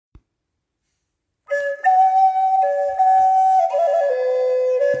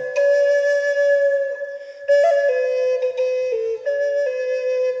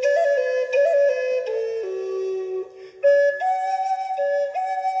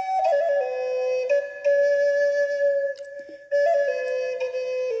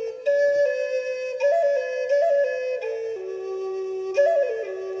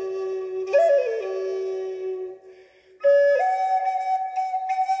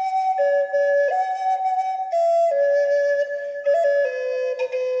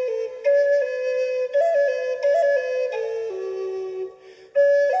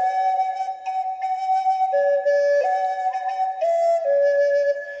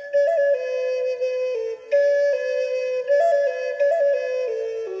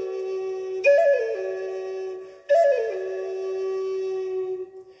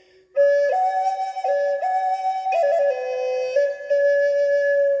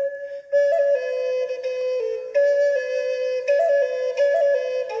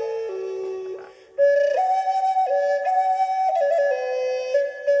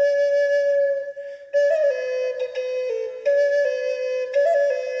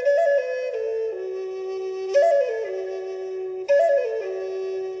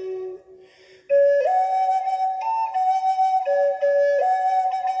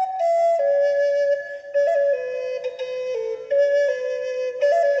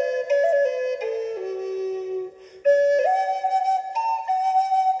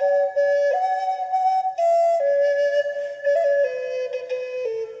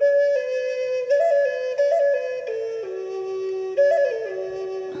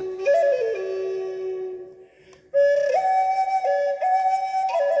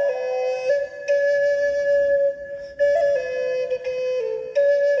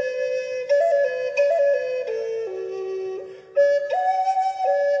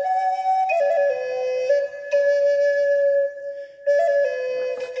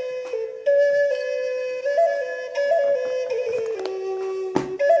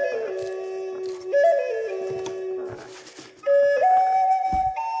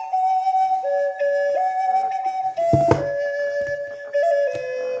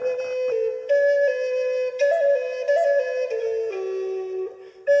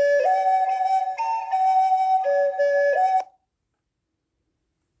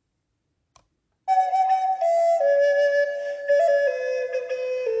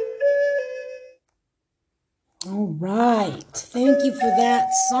right. Thank you for that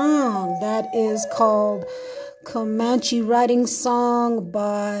song. That is called Comanche Writing Song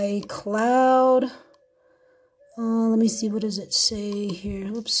by Cloud. Let me see. What does it say here?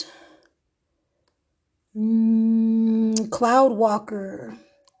 Oops. Cloud Walker.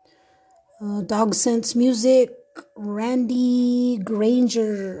 Dog Sense Music. Randy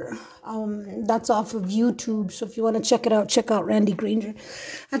Granger. That's off of YouTube. So if you want to check it out, check out Randy Granger.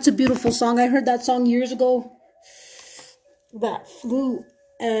 That's a beautiful song. I heard that song years ago. That flute,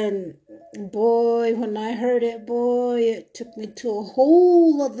 and boy, when I heard it, it took me to a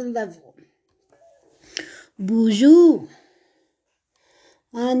whole other level. Bonjour.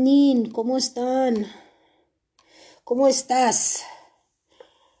 Anin, ¿cómo están? ¿Cómo estás?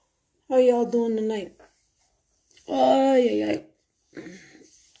 How y'all doing tonight? Let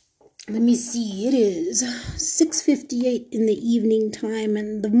me see. It is 6:58 in the evening time,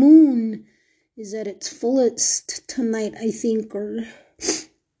 and the moon is at its fullest tonight, I think, and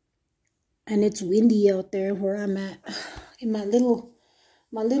it's windy out there where I'm at in my little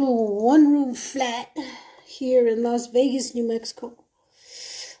one-room flat here in Las Vegas, New Mexico,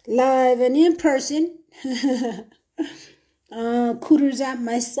 live and in person. Cooter's at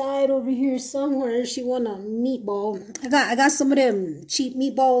my side over here somewhere. She want a meatball. I got some of them cheap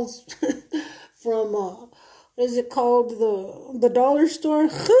meatballs from what is it called, the dollar store.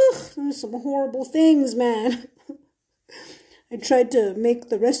 Some horrible things, man. I tried to make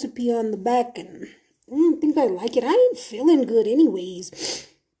the recipe on the back, and I don't think I like it. I ain't feeling good anyways.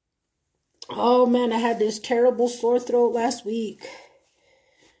 Oh man, I had this terrible sore throat last week,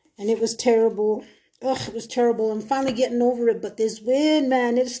 and it was terrible. It was terrible. I'm finally getting over it, but this wind,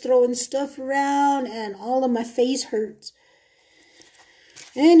 man, it's throwing stuff around, and all of my face hurts.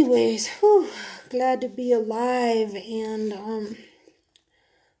 Anyways, glad to be alive. And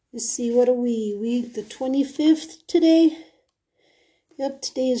let's see, what are we? We the 25th today? Yep,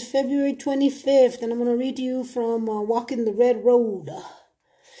 today is February 25th, and I'm going to read to you from Walking the Red Road.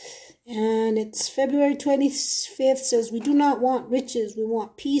 And it's February 25th, says, "We do not want riches, we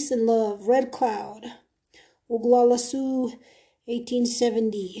want peace and love." Red Cloud. Oglala Sioux,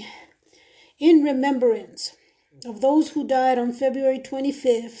 1870. In remembrance of those who died on February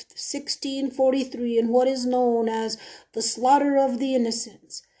 25th, 1643, in what is known as the Slaughter of the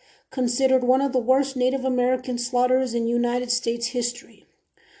Innocents, considered one of the worst Native American slaughters in United States history.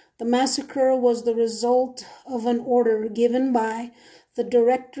 The massacre was the result of an order given by the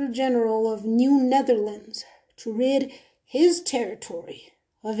Director General of New Netherlands to rid his territory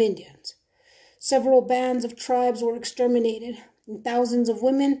of Indians. Several bands of tribes were exterminated, and thousands of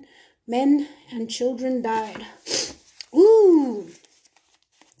women, men, and children died. Ooh,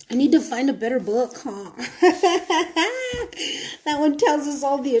 I need to find a better book, huh? That one tells us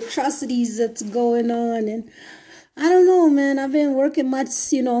all the atrocities that's going on. And I don't know, man. I've been working much,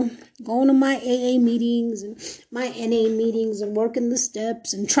 going to my AA meetings and my NA meetings and working the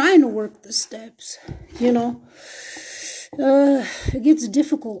steps and trying to work the steps, It gets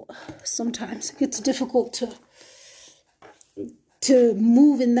difficult sometimes. It gets difficult to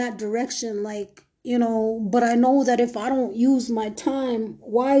move in that direction, but I know that if I don't use my time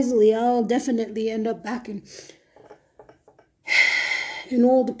wisely, I'll definitely end up back in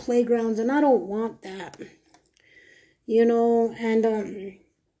old playgrounds, and I don't want that, and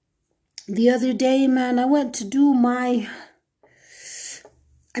the other day, man, I went to do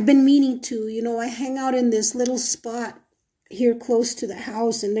I've been meaning to, I hang out in this little spot here close to the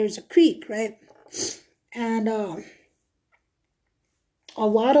house, and there's a creek, right? And a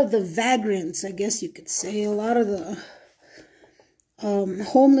lot of the vagrants, I guess you could say, a lot of the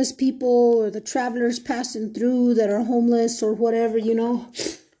homeless people or the travelers passing through that are homeless or whatever,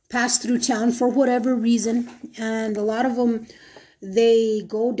 pass through town for whatever reason. And a lot of them, they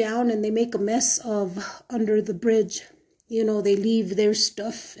go down and they make a mess of under the bridge. They leave their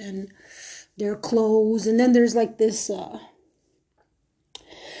stuff and their clothes. And then there's like this,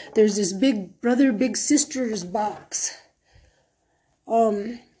 there's this big brother, big sister's box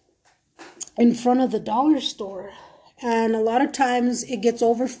in front of the dollar store, and a lot of times it gets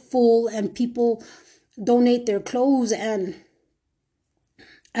over full and people donate their clothes and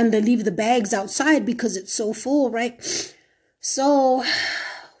they leave the bags outside because it's so full, right? So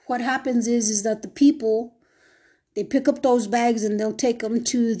what happens is that the people, they pick up those bags and they'll take them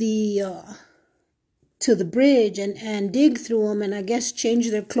to the bridge and dig through them and I guess change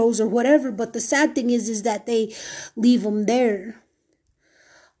their clothes or whatever. But the sad thing is that they leave them there.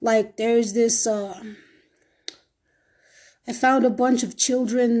 Like there's this, I found a bunch of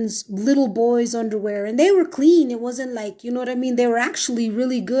children's little boys' underwear, and they were clean. It wasn't like, you know what I mean? They were actually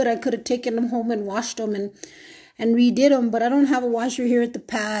really good. I could have taken them home and washed them and and redid them, but I don't have a washer here at the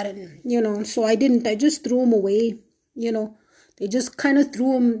pad, and, so I didn't. I just threw them away, They just kind of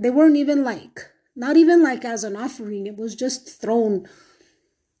threw them. They weren't even not even as an offering. It was just thrown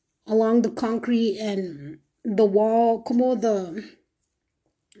along the concrete and the wall, como the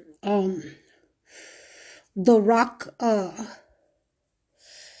rock,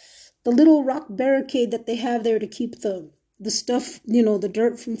 the little rock barricade that they have there to keep the stuff, the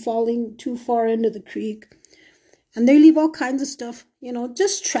dirt from falling too far into the creek. And they leave all kinds of stuff,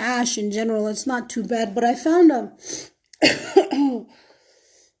 just trash in general. It's not too bad. But I found a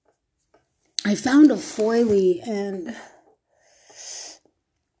foilie, and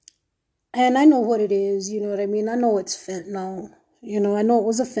I know what it is, you know what I mean? I know it's fentanyl. I know it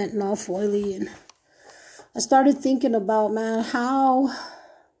was a fentanyl foilie, and I started thinking about, man, how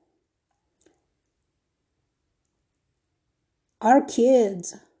our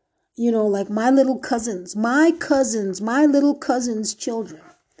kids, like my little cousins, my little cousins' children,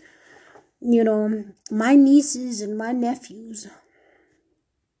 my nieces and my nephews,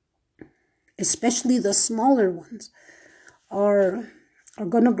 especially the smaller ones, are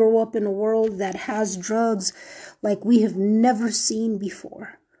going to grow up in a world that has drugs like we have never seen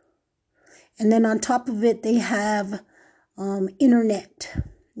before. And then on top of it, they have internet,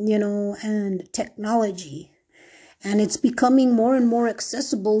 and technology. And it's becoming more and more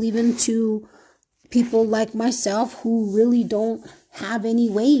accessible even to people like myself who really don't have any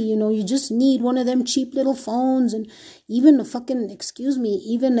way. You just need one of them cheap little phones, and even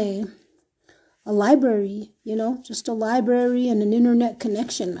even a library, just a library and an internet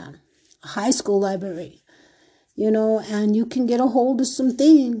connection, man. A high school library, and you can get a hold of some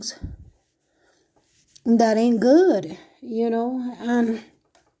things that ain't good, And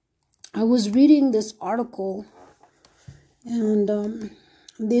I was reading this article, and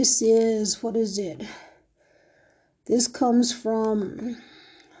this is, what is it? This comes from,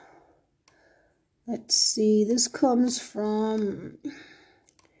 let's see, this comes from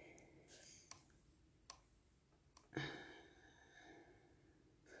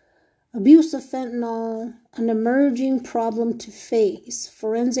Abuse of Fentanyl, an Emerging Problem to Face.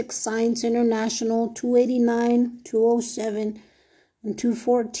 Forensic Science International, 289, 207, and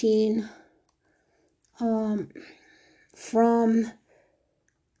 214. From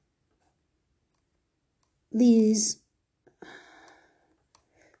these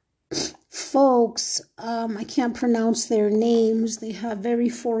folks, I can't pronounce their names. They have very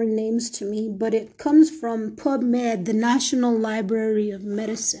foreign names to me, but it comes from PubMed, the National Library of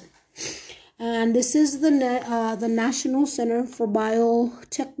Medicine. And this is the National Center for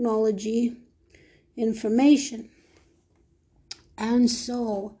Biotechnology Information. And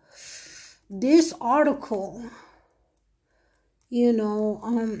so this article,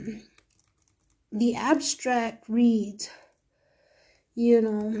 the abstract reads,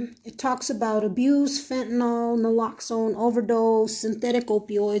 it talks about abuse, fentanyl, naloxone, overdose, synthetic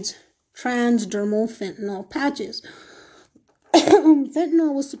opioids, transdermal fentanyl patches.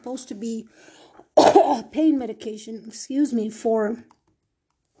 Fentanyl was supposed to be pain medication, for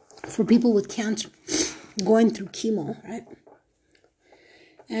people with cancer going through chemo, right?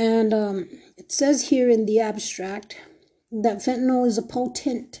 And it says here in the abstract that fentanyl is a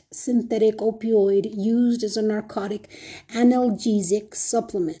potent synthetic opioid used as a narcotic analgesic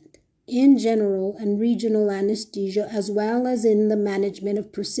supplement in general and regional anesthesia, as well as in the management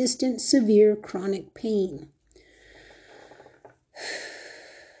of persistent, severe chronic pain.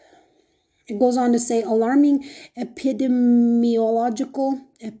 It goes on to say alarming epidemiological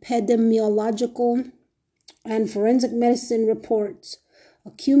and forensic medicine reports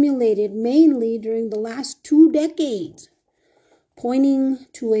accumulated mainly during the last 2 decades, pointing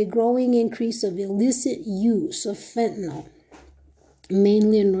to a growing increase of illicit use of fentanyl,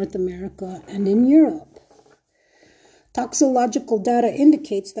 mainly in North America and in Europe. Toxicological data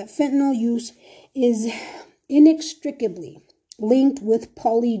indicates that fentanyl use is inextricably linked with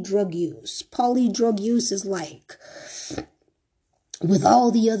polydrug use. Polydrug use is like with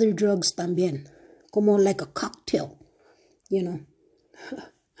all the other drugs también, como like a cocktail,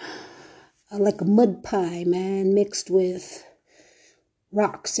 like a mud pie, man, mixed with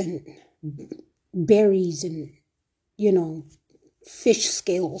rocks and berries and, fish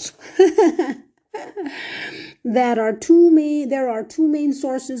scales. There are two main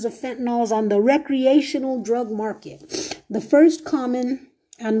sources of fentanyls on the recreational drug market. The first common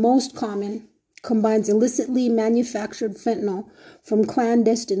and most common combines illicitly manufactured fentanyl from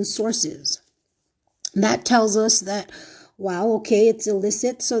clandestine sources. That tells us that, it's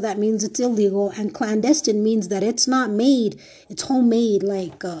illicit, so that means it's illegal, and clandestine means that it's not made, it's homemade,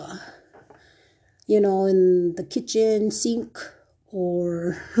 like, in the kitchen sink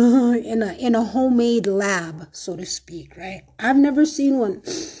or in a homemade lab, so to speak, right? I've never seen one,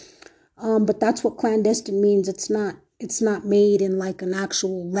 but that's what clandestine means. It's not made in like an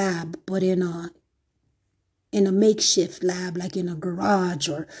actual lab, but in a makeshift lab, like in a garage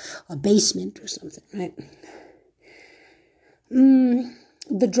or a basement or something, right?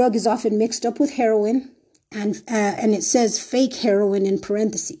 The drug is often mixed up with heroin, and it says fake heroin in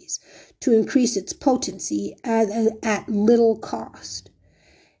parentheses to increase its potency at little cost.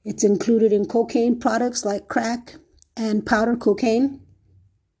 It's included in cocaine products like crack and powder cocaine.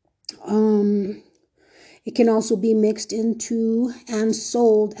 It can also be mixed into and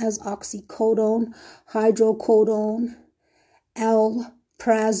sold as oxycodone, hydrocodone,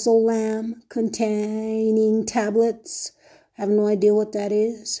 alprazolam containing tablets. I have no idea what that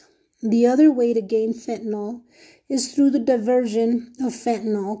is. The other way to gain fentanyl is through the diversion of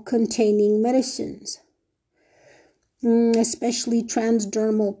fentanyl containing medicines, especially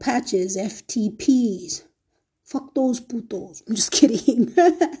transdermal patches, FTPs. Fuck those putos. I'm just kidding.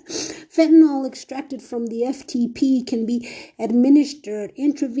 Fentanyl extracted from the FTP can be administered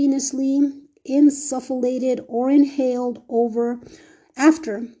intravenously, insufflated, or inhaled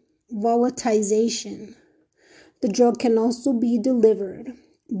after volatilization. The drug can also be delivered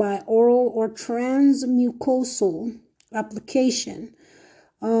by oral or transmucosal application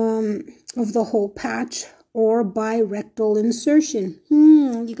of the whole patch or by rectal insertion.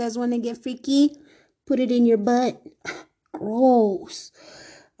 You guys want to get freaky? Put it in your butt. Gross.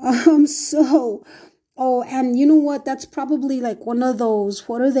 And you know what? That's probably like one of those,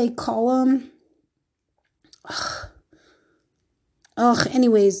 what do they call them?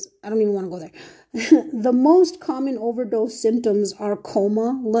 Anyways, I don't even want to go there. The most common overdose symptoms are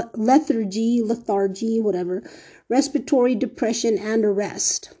coma, lethargy, whatever, respiratory depression, and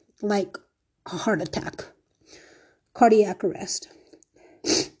arrest, like a heart attack, cardiac arrest.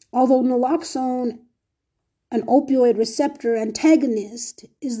 Although naloxone, an opioid receptor antagonist,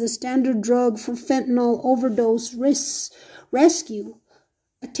 is the standard drug for fentanyl overdose rescue,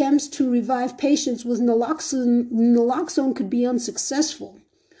 attempts to revive patients with naloxone could be unsuccessful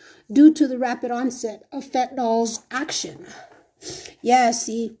due to the rapid onset of fentanyl's action. Yeah,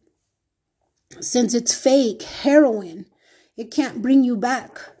 see, since it's fake heroin, it can't bring you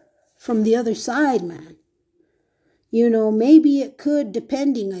back from the other side, man. Maybe it could,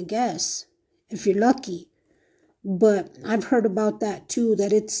 depending, I guess, if you're lucky. But I've heard about that too,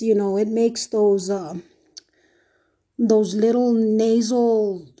 that it's, it makes those little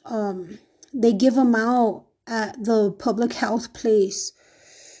nasal, they give them out at the public health place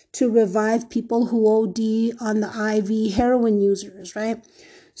to revive people who OD on the IV heroin users, right?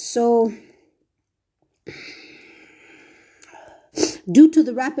 So, due to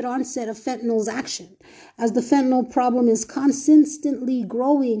the rapid onset of fentanyl's action, as the fentanyl problem is constantly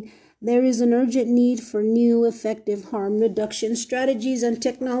growing, there is an urgent need for new effective harm reduction strategies and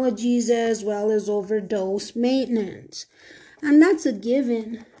technologies, as well as overdose maintenance. And that's a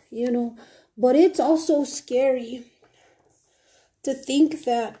given, but it's also scary to think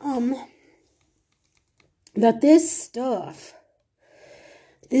that this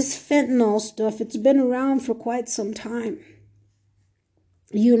fentanyl stuff, it's been around for quite some time,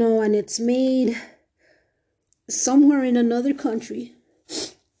 and it's made somewhere in another country,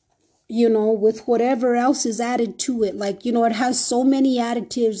 with whatever else is added to it. Like, it has so many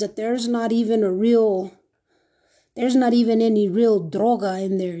additives that there's not even any real droga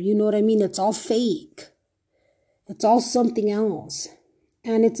in there. You know what I mean? It's all fake. It's all something else.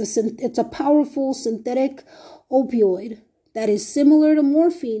 And it's a powerful synthetic opioid that is similar to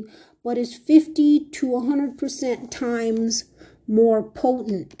morphine, but is 50 to 100% times more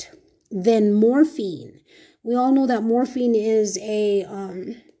potent than morphine. We all know that morphine is a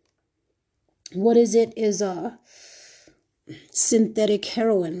synthetic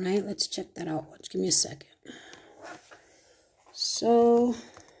heroin, right? Let's check that out. Give me a second. So,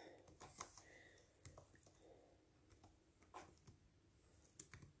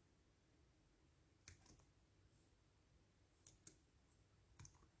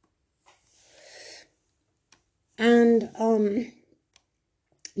 and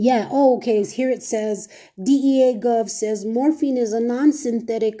okay, here it says, DEA Gov says morphine is a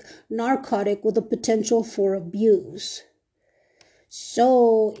non-synthetic narcotic with a potential for abuse.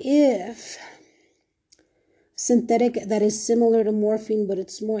 So if synthetic that is similar to morphine, but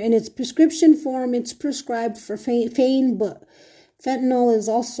it's more in its prescription form, it's prescribed for pain, but fentanyl is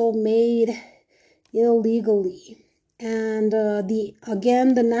also made illegally. And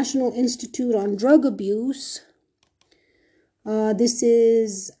the National Institute on Drug Abuse, this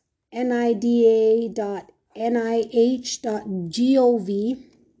is nida.nih.gov,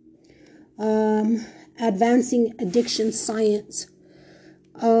 advancing addiction science.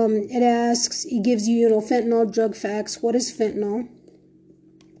 It gives you, fentanyl drug facts. What is fentanyl?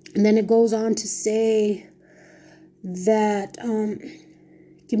 And then it goes on to say that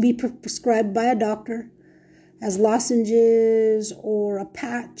it can be prescribed by a doctor as lozenges or a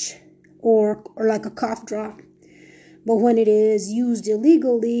patch or like a cough drop. But when it is used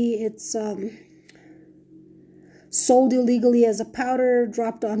illegally, it's sold illegally as a powder,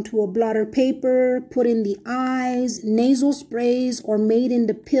 dropped onto a blotter paper, put in the eyes, nasal sprays, or made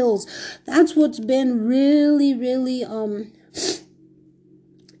into pills. That's what's been really, really,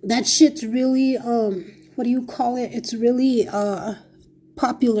 that shit's really, what do you call it? It's really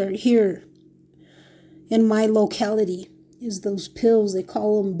popular here in my locality, is those pills. They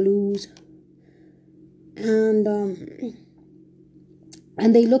call them blues.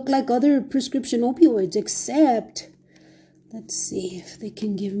 And they look like other prescription opioids, except, let's see if they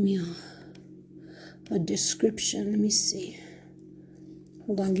can give me a description. Let me see.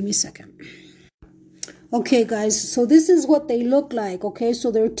 Hold on, give me a second. Okay, guys, so this is what they look like, okay?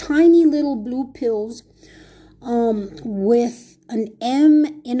 So they're tiny little blue pills with an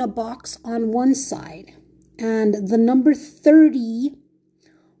M in a box on one side and the number 30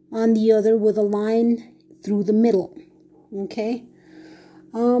 on the other with a line through the middle, okay?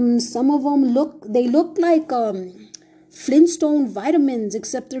 Some of them look like Flintstone vitamins,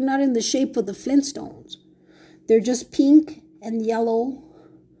 except they're not in the shape of the Flintstones. They're just pink and yellow,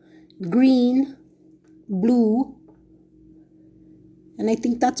 green, blue, and I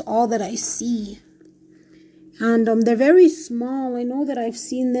think that's all that I see. And they're very small. I know that I've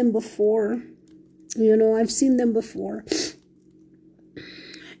seen them before. I've seen them before.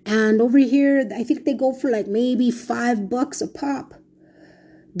 And over here, I think they go for like maybe $5 a pop,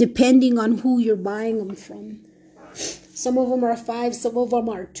 depending on who you're buying them from. Some of them are 5, some of them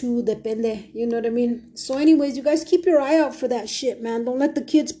are 2, depende, you know what I mean? So anyways, you guys keep your eye out for that shit, man. Don't let the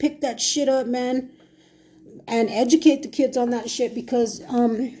kids pick that shit up, man. And educate the kids on that shit, because,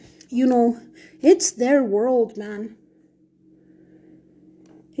 it's their world, man.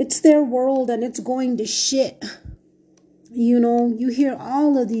 It's their world, and it's going to shit. You hear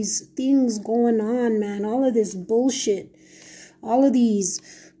all of these things going on, man. All of this bullshit. All of these,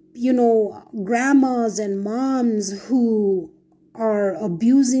 grandmas and moms who are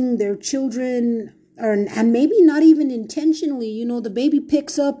abusing their children, and maybe not even intentionally. The baby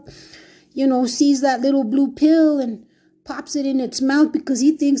picks up, sees that little blue pill and pops it in its mouth because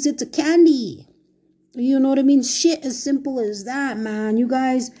he thinks it's a candy. You know what I mean? Shit as simple as that, man. You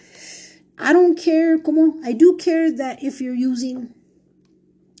guys, I don't care. Come on. I do care that if you're using,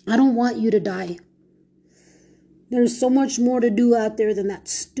 I don't want you to die. There's so much more to do out there than that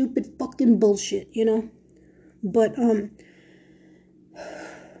stupid fucking bullshit, But,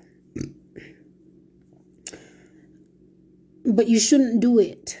 but you shouldn't do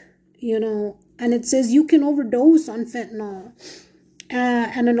it, And it says you can overdose on fentanyl.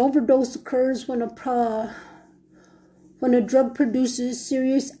 And an overdose occurs when a drug produces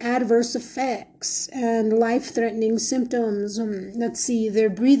serious adverse effects and life-threatening symptoms. Let's see, their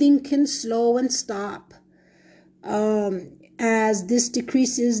breathing can slow and stop, as this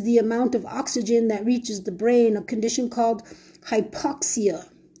decreases the amount of oxygen that reaches the brain, a condition called hypoxia.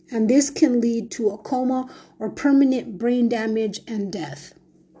 And this can lead to a coma or permanent brain damage and death.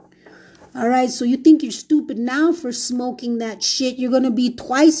 All right, so you think you're stupid now for smoking that shit. You're going to be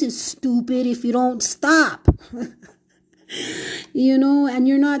twice as stupid if you don't stop. And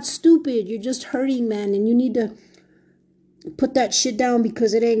you're not stupid. You're just hurting, man. And you need to put that shit down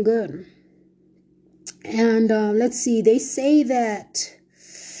because it ain't good. And let's see. They say that,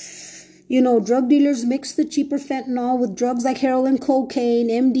 drug dealers mix the cheaper fentanyl with drugs like heroin, cocaine,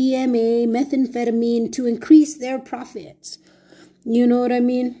 MDMA, methamphetamine to increase their profits. You know what I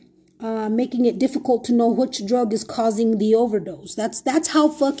mean? Making it difficult to know which drug is causing the overdose. That's how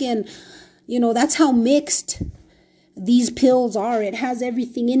fucking, that's how mixed these pills are. It has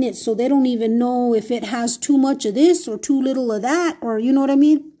everything in it, so they don't even know if it has too much of this or too little of that, or you know what I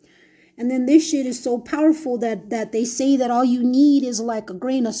mean? And then this shit is so powerful that they say that all you need is like a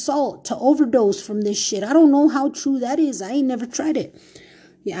grain of salt to overdose from this shit. I don't know how true that is. I ain't never tried it.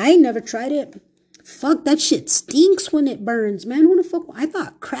 Yeah, I ain't never tried it. Fuck, that shit stinks when it burns, man. Who the fuck? I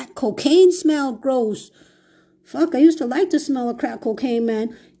thought crack cocaine smelled gross. Fuck, I used to like the smell of crack cocaine,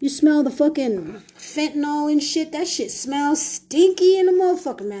 man. You smell the fucking fentanyl and shit. That shit smells stinky in the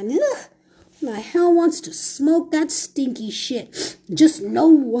motherfucker, man. Ugh. Who the hell wants to smoke that stinky shit? Just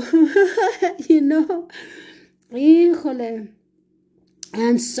no. Híjole.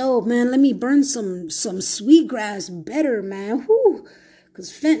 And so, man, let me burn some sweetgrass better, man. Whew.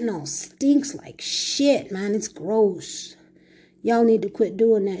 Because fentanyl stinks like shit, man. It's gross. Y'all need to quit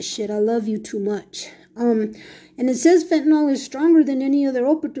doing that shit. I love you too much. And it says fentanyl is stronger than any other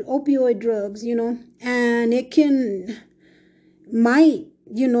opioid drugs, you know. And it might,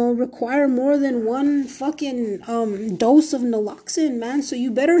 you know, require more than one fucking dose of naloxone, man. So you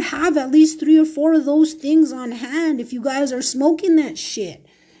better have at least 3 or 4 of those things on hand if you guys are smoking that shit,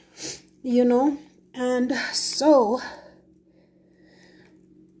 you know. And so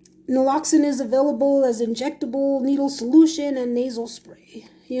naloxone is available as injectable needle solution and nasal spray,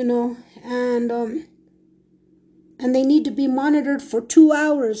 you know. And they need to be monitored for 2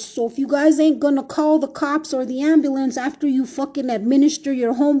 hours. So if you guys ain't gonna call the cops or the ambulance after you fucking administer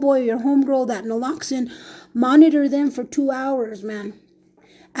your homeboy or your homegirl that naloxone, monitor them for 2 hours, man.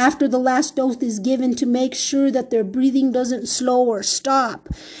 After the last dose is given, to make sure that their breathing doesn't slow or stop.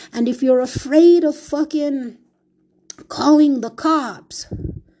 And if you're afraid of fucking calling the cops,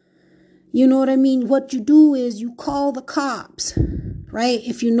 you know what I mean? What you do is you call the cops, right?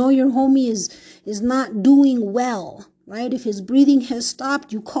 If you know your homie is not doing well, right? If his breathing has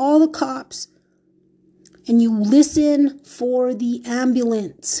stopped, you call the cops and you listen for the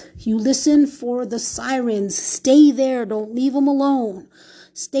ambulance. You listen for the sirens. Stay there. Don't leave them alone.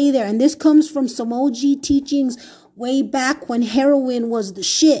 Stay there. And this comes from some OG teachings way back when heroin was the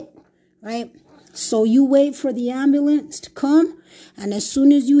shit, right? So you wait for the ambulance to come. And as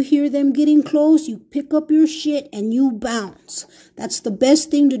soon as you hear them getting close, you pick up your shit and you bounce. That's the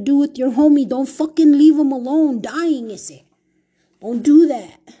best thing to do with your homie. Don't fucking leave him alone dying, is it? Don't do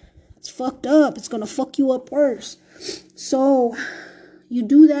that. It's fucked up. It's going to fuck you up worse. So you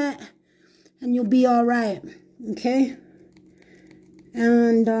do that and you'll be all right. Okay?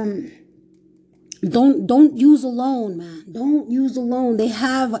 And don't use alone, man. Don't use alone. They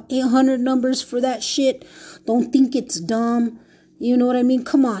have 800 numbers for that shit. Don't think it's dumb. You know what I mean?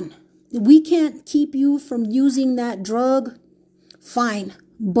 Come on. We can't keep you from using that drug. Fine.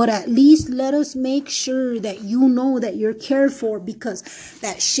 But at least let us make sure that you know that you're cared for, because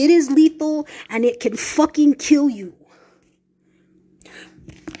that shit is lethal and it can fucking kill you.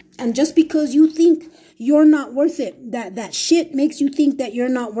 And just because you think you're not worth it, that shit makes you think that you're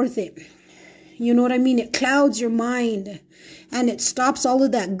not worth it. You know what I mean? It clouds your mind and it stops all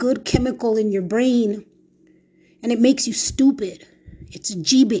of that good chemical in your brain and it makes you stupid. It's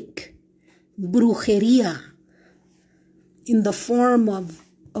jibic, brujeria, in the form of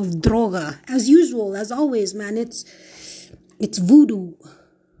droga. As usual, as always, man, it's voodoo.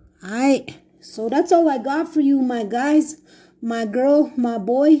 Alright? So that's all I got for you, my guys, my girl, my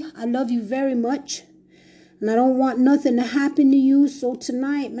boy. I love you very much. And I don't want nothing to happen to you. So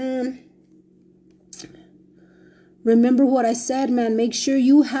tonight, man, remember what I said, man. Make sure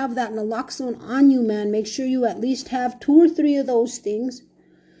you have that naloxone on you, man. Make sure you at least have 2 or 3 of those things.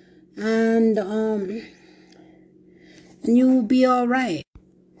 And you will be all right.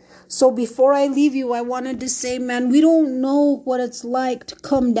 So before I leave you, I wanted to say, man, we don't know what it's like to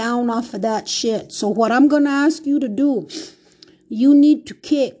come down off of that shit. So what I'm going to ask you to do, you need to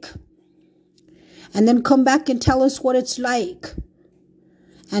kick. And then come back and tell us what it's like.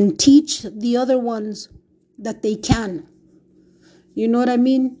 And teach the other ones that they can. You know what I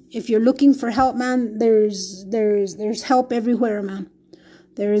mean? If you're looking for help, man, there's help everywhere, man.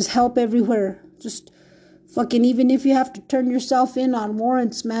 There is help everywhere. Just fucking, even if you have to turn yourself in on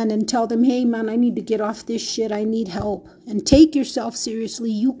warrants, man, and tell them, hey, man, I need to get off this shit. I need help. And take yourself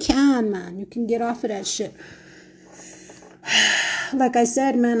seriously. You can, man. You can get off of that shit. Like I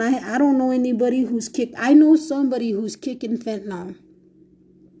said, man, I don't know anybody who's kicked. I know somebody who's kicking fentanyl.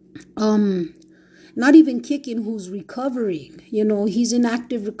 Not even kicking, who's recovering. You know, he's in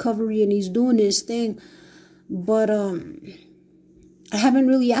active recovery and he's doing his thing. But I haven't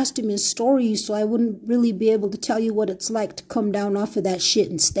really asked him his story, so I wouldn't really be able to tell you what it's like to come down off of that shit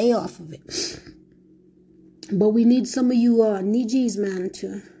and stay off of it. But we need some of you Nijis, man,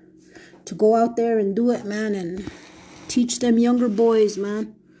 to go out there and do it, man, and teach them younger boys,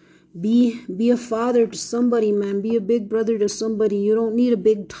 man. Be a father to somebody, man. Be a big brother to somebody. You don't need a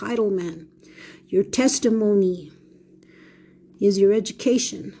big title, man. Your testimony is your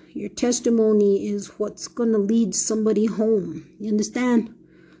education. Your testimony is what's going to lead somebody home. You understand?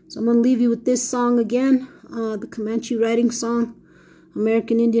 So I'm going to leave you with this song again. The Comanche writing song.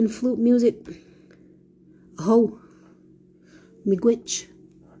 American Indian flute music. Aho. Miigwech.